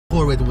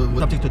floor with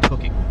subject to the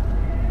cooking.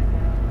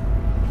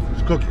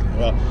 It's cooking.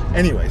 Well,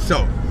 anyway,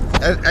 so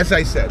as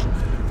I said,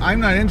 I'm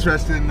not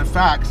interested in the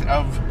facts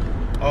of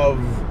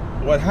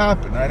what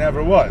happened. I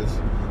never was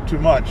too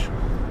much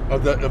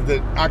of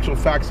the actual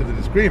facts of the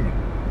disagreement.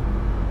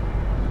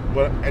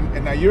 But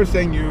and now you're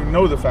saying you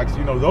know the facts,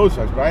 you know those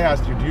facts. But I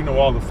asked you, do you know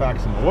all the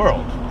facts in the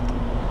world?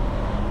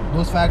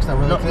 Those facts that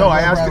really. No,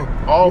 I asked you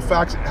all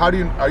facts.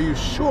 Are you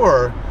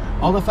sure?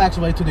 All the facts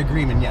related to the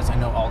agreement. Yes, I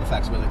know all the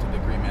facts related to the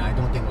agreement. I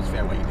don't think it was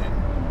fair what you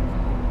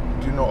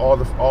did. Do you know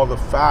all the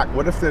facts?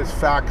 What if there's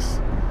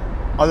facts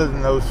other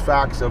than those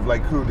facts of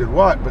like who did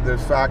what? But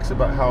there's facts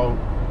about how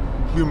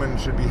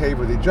humans should behave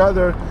with each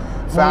other.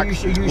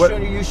 Facts.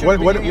 Well,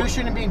 you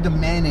shouldn't be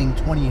demanding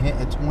 20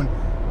 hits.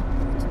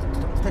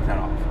 Take that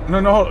off.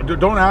 No,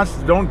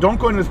 don't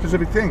go into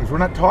specific things. We're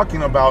not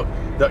talking about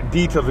the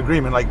details of the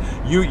agreement. Like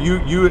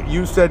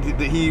you said that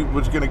he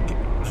was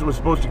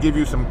supposed to give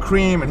you some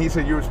cream, and he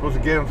said you were supposed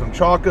to give him some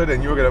chocolate,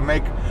 and you were gonna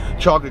make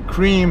chocolate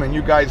cream, and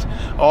you guys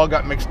all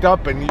got mixed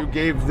up, and you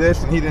gave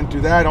this, and he didn't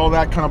do that. All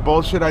that kind of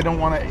bullshit I don't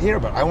want to hear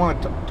about. I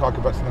want to talk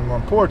about something more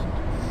important.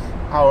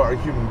 How are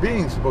human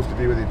beings supposed to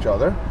be with each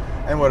other,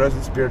 and what are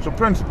the spiritual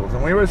principles?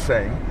 And we were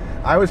saying,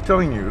 I was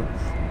telling you,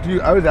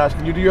 I was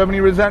asking you, do you have any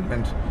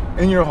resentment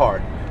in your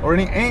heart or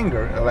any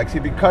anger, Alexy?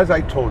 Because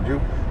I told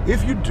you,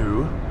 if you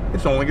do,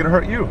 it's only going to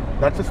hurt you.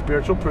 That's a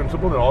spiritual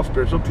principle that all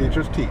spiritual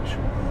teachers teach.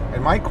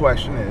 And my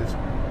question is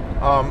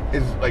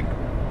like,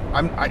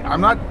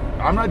 I'm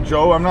not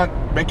Joe. I'm not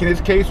making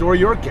his case or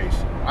your case.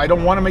 I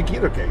don't want to make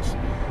either case,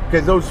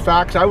 because those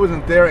facts, I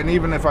wasn't there, and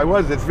even if I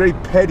was, it's very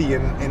petty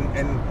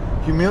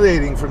and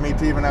humiliating for me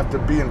to even have to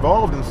be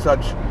involved in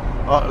such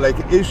like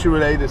an issue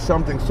related to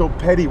something so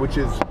petty, which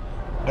is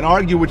an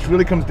argument which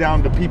really comes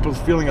down to people's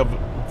feeling of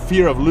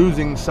fear of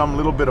losing some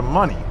little bit of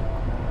money,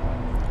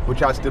 which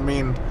has to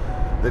mean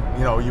that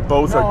you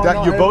both are.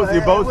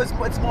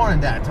 It's more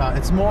than that.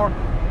 It's more.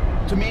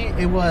 To me,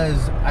 it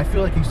was. I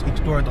feel like he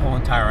extorted the whole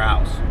entire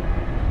house.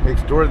 He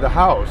extorted the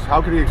house.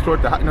 How could he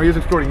extort the house? No, he was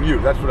extorting you.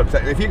 That's what I'm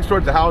saying. If he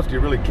extorts the house, do you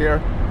really care?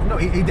 No,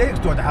 he did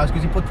extort the house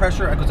because he put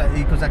pressure.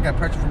 Because I got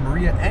pressure from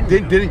Maria and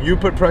Didn't you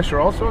put pressure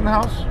also in the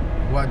house?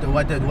 What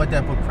did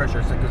I put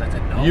pressure? Because I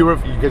said no. You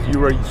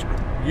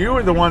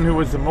were the one who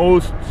was the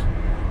most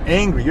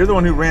angry. You're the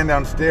one who ran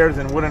downstairs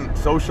and wouldn't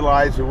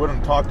socialize, who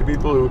wouldn't talk to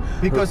people,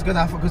 because the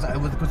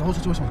whole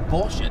situation was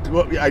bullshit.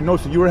 Well, I know.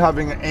 So you were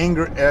having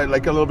anger,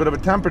 like a little bit of a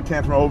temper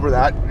tantrum over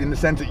that, in the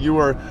sense that you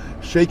were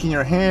shaking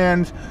your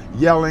hands,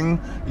 yelling.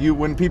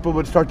 When people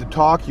would start to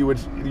talk, you would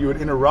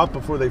interrupt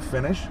before they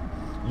finish.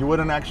 You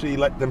wouldn't actually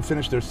let them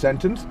finish their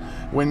sentence.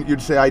 When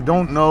you'd say, "I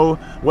don't know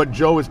what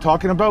Joe is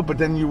talking about," but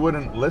then you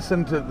wouldn't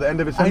listen to the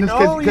end of his sentence. I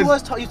know he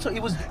was.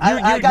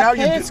 I got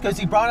pissed because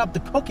he brought up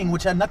the cooking,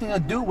 which had nothing to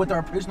do with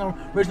our original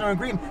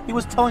agreement. He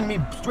was telling me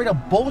straight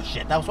up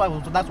bullshit. That's why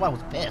I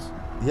was pissed.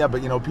 Yeah,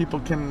 but people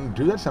can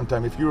do that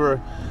sometimes.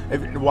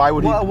 Why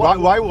would he?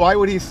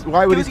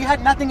 Because he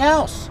had nothing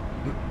else.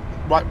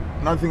 What?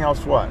 Nothing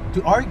else? What?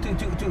 To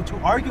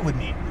argue with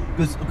me,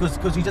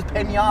 because he just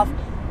paid me off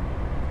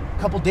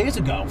couple days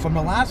ago from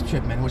the last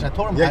shipment, which I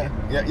told him.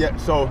 Yeah.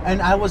 So,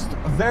 and I was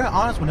very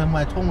honest with him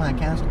when I told him I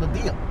canceled the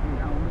deal.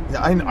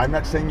 Yeah, I'm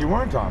not saying you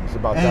weren't honest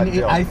about that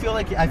deal. I feel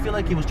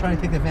like he was trying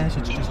to take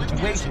advantage of the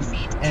situation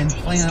and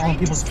playing on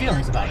people's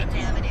feelings about it.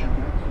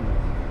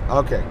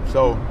 Okay,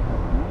 so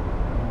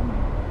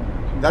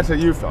that's how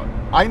you felt.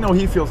 I know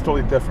he feels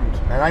totally different,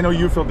 and I know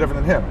you feel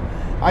different than him.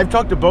 I've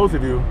talked to both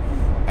of you,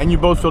 and you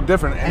both feel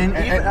different. And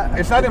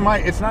it's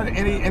not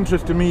any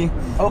interest to me.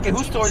 Okay,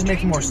 whose story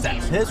makes more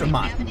sense, his or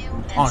mine?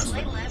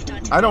 Honestly,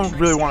 I don't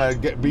really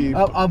want to be.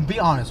 I'll be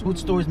honest. Whose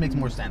stories makes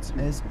more sense,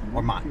 his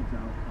or mine?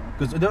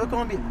 Because they're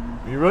going to be.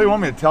 You really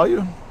want me to tell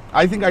you?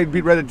 I think I'd be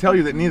ready to tell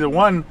you that neither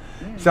one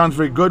sounds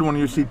very good when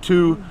you see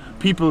two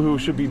people who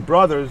should be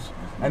brothers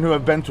and who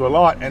have been to a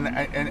lot,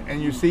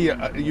 and you see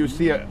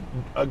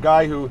a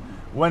guy who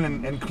went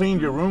and cleaned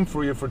your room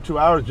for you for 2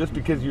 hours just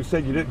because you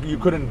said you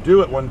couldn't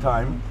do it one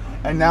time.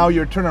 And now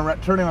you're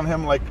turning on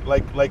him like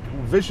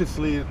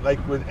viciously, like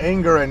with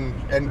anger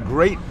and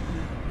great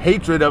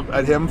hatred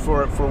at him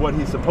for what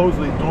he's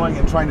supposedly doing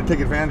and trying to take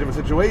advantage of a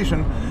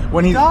situation.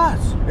 When he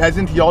does,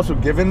 hasn't he also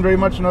given very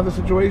much in other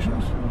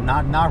situations?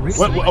 Not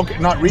recently. Okay,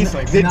 not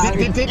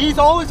recently. He's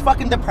always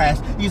fucking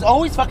depressed. He's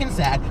always fucking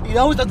sad. He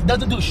always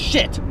doesn't do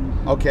shit.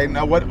 Okay,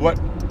 now what?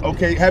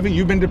 Okay, haven't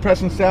you been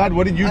depressed and sad?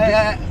 What did you do?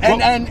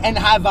 And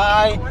have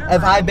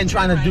I been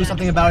trying to do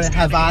something about it?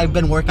 Have I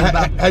been working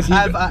about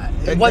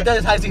it? What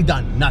has he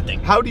done? Nothing.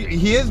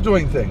 He is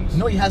doing things.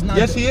 No, he has not.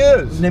 Yes, he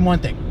is. Name one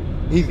thing.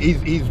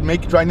 He's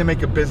trying to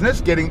make a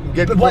business,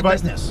 But what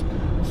business?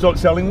 So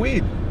selling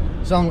weed.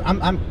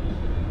 I'm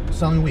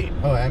selling weed.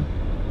 Okay.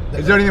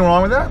 Is there anything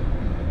wrong with that?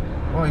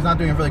 Well, he's not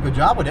doing a really good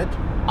job with it.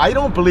 I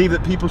don't believe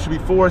that people should be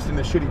forced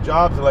into shitty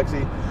jobs,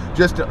 Alexy,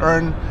 just to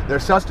earn their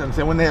sustenance.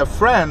 And when they have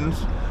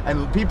friends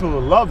and people who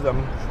love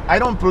them, I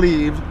don't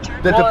believe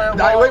that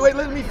wait,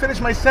 let me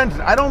finish my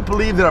sentence. I don't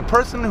believe that a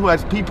person who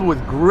has people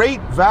with great,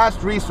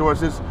 vast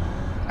resources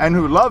and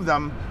who love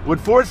them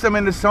would force them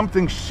into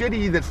something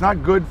shitty that's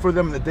not good for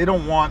them, that they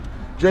don't want.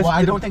 Well,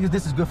 I don't think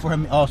this is good for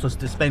him also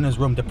to spend in his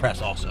room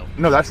depressed also.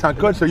 No, that's not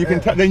good. So you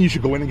can then you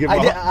should go in and give him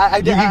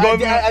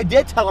I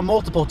did tell him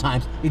multiple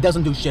times. He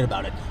doesn't do shit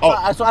about it.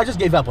 So I just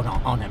gave up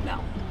on him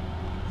now.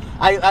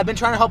 I've been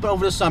trying to help him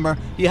over the summer.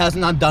 He has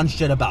not done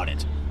shit about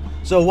it.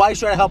 So why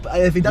should I help?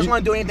 If he doesn't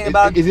want to do anything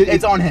about it,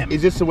 it's on him.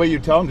 Is this the way you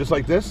tell him, just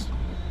like this?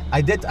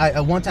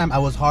 At one time I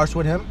was harsh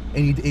with him,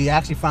 and he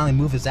actually finally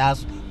moved his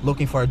ass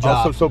looking for a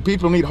job. So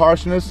people need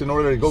harshness in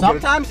order to go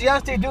Sometimes,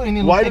 yes, they do.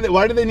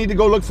 Why do they need to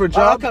go look for a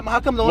job? How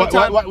come the only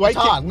time...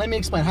 Todd, let me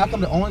explain. How come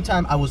the only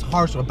time I was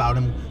harsh about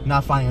him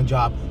not finding a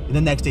job, and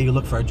the next day you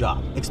look for a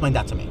job? Explain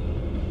that to me.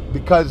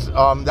 Because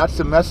that's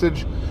the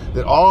message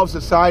that all of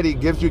society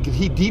gives you. Because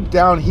deep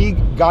down, he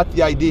got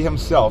the idea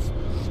himself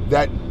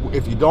that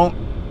if you don't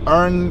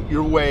earn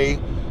your way,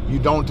 you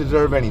don't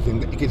deserve anything.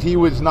 Because he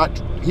was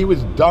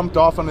dumped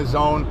off on his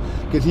own,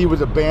 because he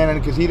was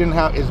abandoned, because he didn't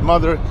have, his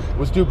mother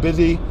was too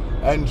busy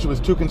and she was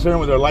too concerned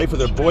with her life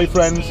with her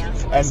boyfriends,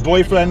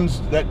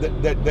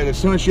 that as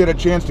soon as she had a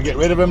chance to get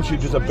rid of him, she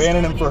just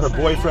abandoned him for her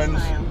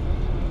boyfriends.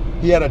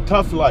 He had a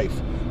tough life.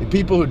 The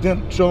people who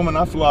didn't show him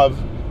enough love,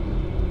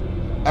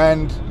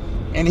 and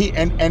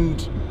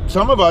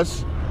some of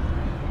us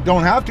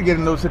don't have to get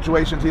in those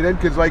situations he did,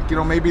 because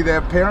maybe they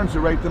have parents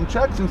who write them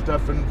checks and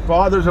stuff, and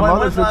fathers and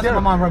mothers who care. My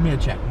mom wrote me a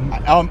check.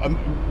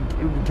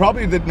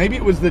 Probably maybe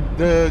it was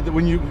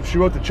when she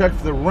wrote the check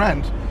for the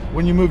rent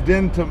when you moved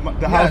into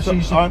the house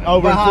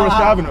over in Forest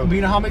Avenue.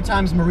 You know how many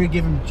times Marie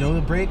gave him Joe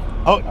the break?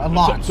 Oh, a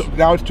lot. So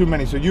now it's too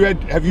many. So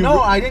have you?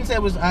 No, I didn't say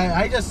it was.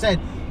 I just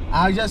said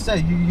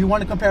you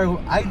want to compare.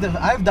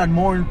 I've done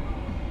more,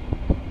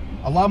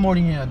 a lot more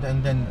than you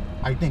than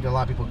I think a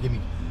lot of people give me.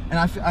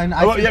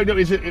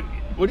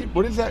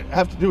 What does that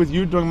have to do with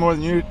you doing more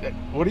than you?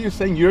 What are you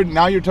saying? You're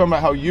talking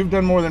about how you've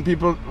done more than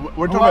people. We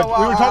were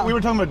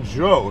talking about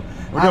Joe.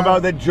 We're talking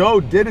about that Joe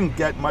didn't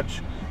get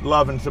much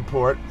love and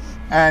support,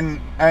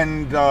 and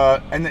his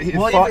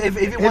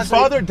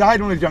father died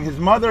when he was young. His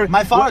mother.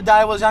 My father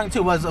died when I was young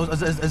too. Is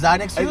that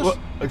an excuse?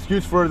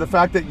 Excuse for the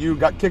fact that you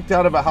got kicked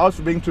out of a house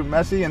for being too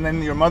messy, and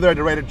then your mother had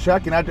to write a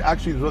check, and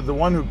actually was the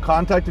one who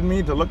contacted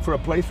me to look for a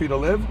place for you to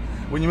live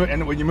when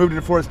you moved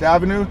into Forest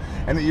Avenue,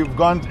 and that you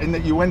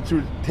went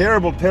through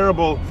terrible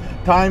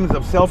times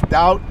of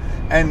self-doubt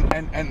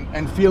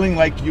and feeling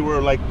like you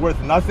were worth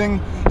nothing,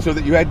 so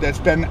that you had to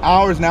spend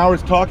hours and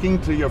hours talking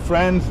to your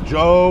friends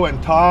Joe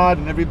and Todd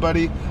and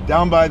everybody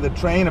down by the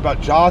train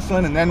about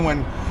Jocelyn, and then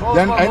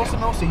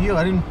mostly you.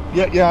 I didn't.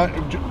 Yeah.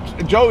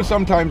 Joe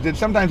sometimes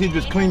he'd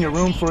just clean your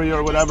room for you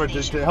or whatever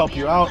just to help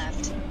you out.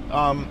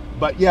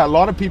 But yeah, a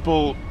lot of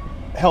people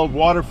held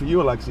water for you,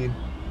 Alexy.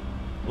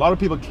 A lot of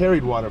people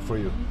carried water for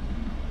you,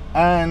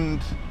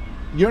 and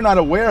you're not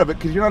aware of it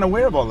because you're not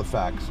aware of all the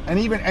facts.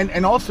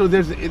 And also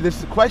there's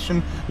this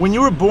question: when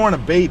you were born a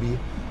baby,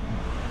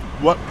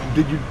 what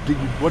did you do?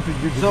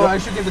 So I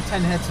should give the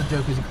 10 hits to Joe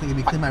because he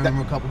cleaned my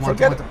room a couple more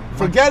times.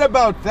 Forget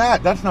about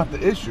that. That's not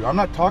the issue. I'm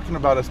not talking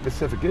about a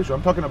specific issue.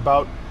 I'm talking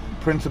about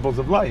principles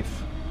of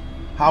life,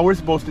 how we're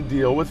supposed to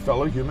deal with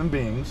fellow human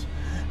beings.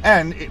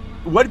 And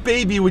what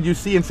baby would you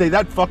see and say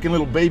that fucking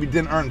little baby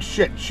didn't earn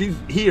shit?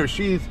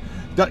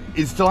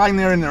 Is lying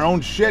there in their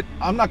own shit.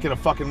 I'm not gonna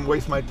fucking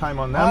waste my time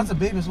on them. Oh, that's a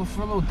baby. It's a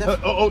little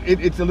different.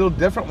 It's a little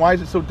different. Why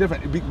is it so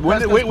different?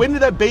 When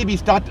did that baby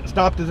stop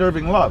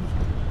deserving love?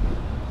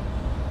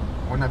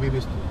 When that baby,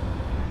 I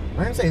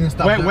didn't say it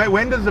stop.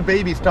 When does the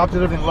baby stop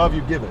deserving love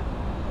you give it?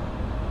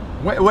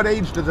 What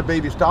age does a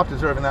baby stop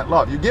deserving that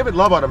love? You give it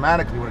love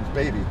automatically when it's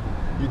baby.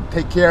 You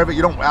take care of it.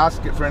 You don't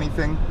ask it for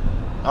anything.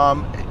 At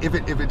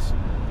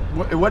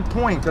what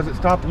point does it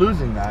stop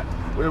losing that?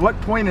 At what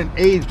point in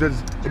age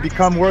does it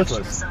become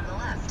worthless?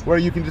 Where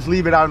you can just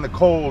leave it out in the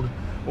cold,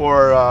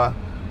 or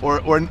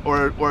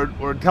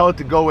tell it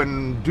to go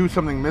and do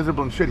something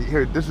miserable and shitty.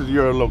 Here, this is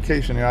your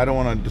location here. I don't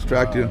want to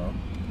distract you.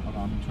 Hold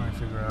on, I'm trying to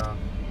figure out.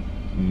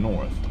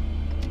 North.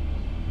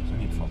 So I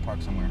need to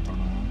park somewhere.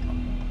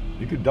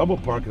 You could double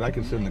park and I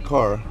can sit in the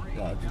car.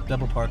 Yeah, just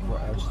double park.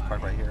 I'll just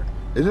park right here.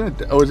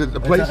 Isn't it? Oh, is it the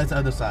place? It's the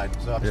other side.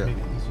 So I'm just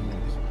making it easy.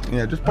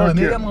 Yeah, just park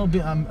here. Maybe I'm gonna be.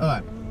 All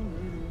right.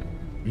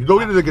 You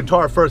go into the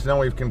guitar first, and then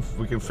we can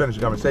finish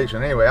the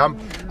conversation. Anyway,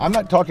 I'm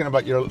not talking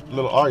about your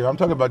little argument. I'm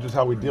talking about just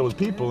how we deal with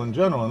people in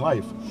general in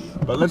life.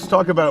 But let's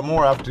talk about it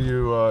more after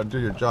you do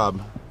your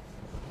job.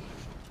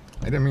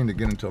 I didn't mean to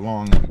get into a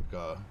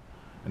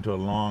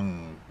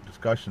long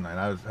discussion. And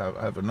I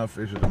have enough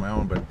issues of my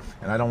own,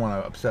 and I don't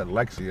want to upset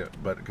Alexy,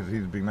 but because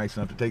he's being nice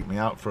enough to take me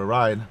out for a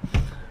ride.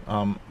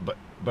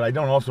 But I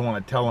don't also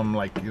want to tell him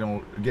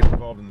get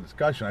involved in the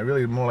discussion. I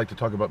really more like to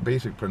talk about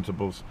basic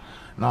principles,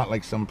 not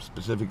like some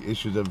specific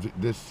issues of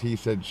this. He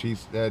said, she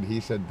said, he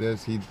said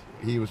this. He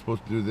was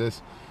supposed to do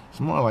this. It's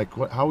more like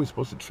how are we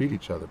supposed to treat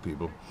each other,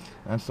 people.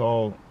 That's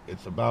all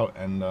it's about.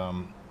 And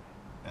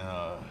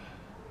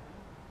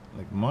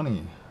like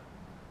money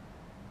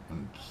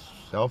and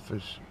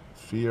selfish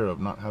fear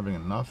of not having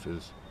enough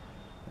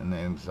and the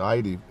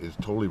anxiety is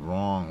totally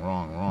wrong.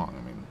 I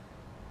mean,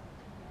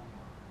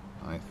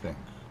 I think.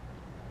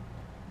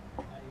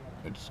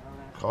 it's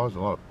caused a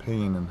lot of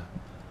pain and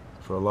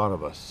for a lot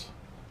of us.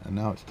 And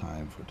now it's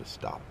time for it to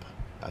stop.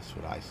 That's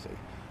what I say.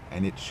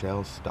 And it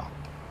shall stop.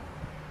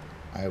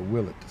 I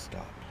will it to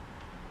stop.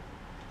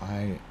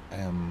 I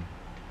am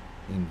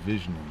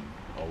envisioning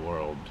a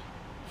world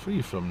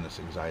free from this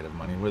anxiety of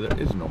money, where there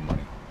is no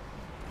money,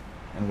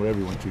 and where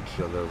everyone treats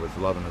each other with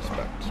love and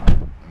respect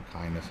and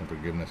kindness and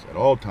forgiveness at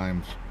all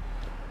times,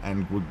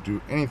 and would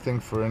do anything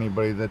for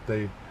anybody that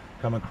they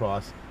come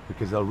across,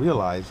 because they'll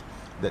realize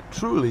that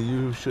truly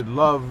you should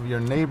love your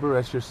neighbor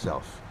as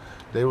yourself.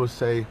 They will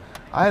say,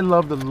 I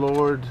love the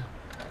Lord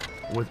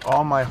with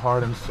all my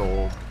heart and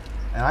soul,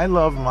 and I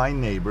love my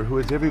neighbor, who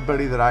is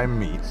everybody that I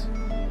meet,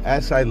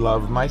 as I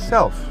love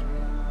myself.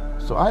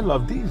 So I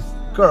love these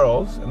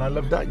girls, and I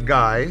love that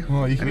guy,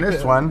 and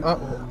this one,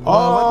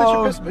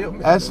 all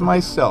as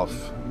myself.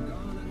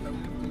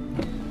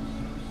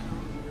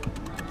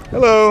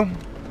 Hello.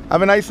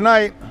 Have a nice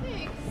night.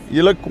 Thanks.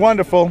 You look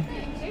wonderful.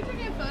 Thanks. Are you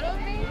taking a photo of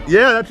me?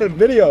 Yeah, that's a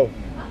video.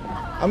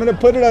 I'm gonna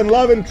put it on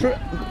Love and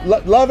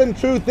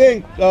Truth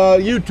Inc.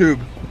 YouTube.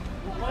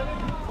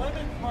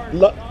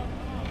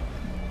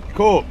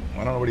 Cool.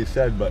 I don't know what he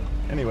said, but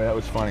anyway, that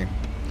was funny.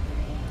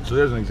 So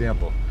there's an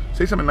example.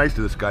 Say something nice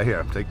to this guy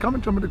here. Say, come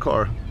and jump in the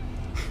car.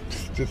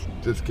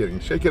 just kidding.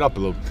 Shake it up a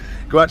little.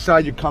 Go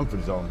outside your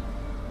comfort zone.